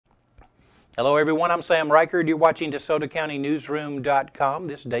Hello everyone, I'm Sam Reichard. You're watching DeSotoCountyNewsroom.com.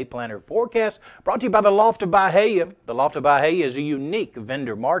 This day planner forecast brought to you by the Loft Apr. The Loft Apr is a unique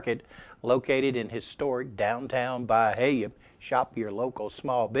vendor market located in historic downtown Bahia. Shop your local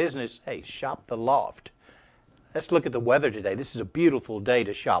small business. Hey, shop the Loft. Let's look at the weather today. This is a beautiful day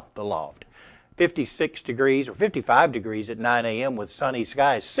to shop the Loft. 56 degrees or 55 degrees at 9 a.m. with sunny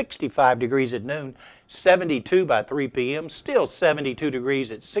skies, 65 degrees at noon, 72 by 3 p.m., still 72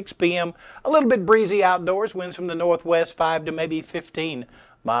 degrees at 6 p.m., a little bit breezy outdoors, winds from the northwest 5 to maybe 15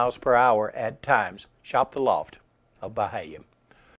 miles per hour at times. Shop the Loft of Bahia.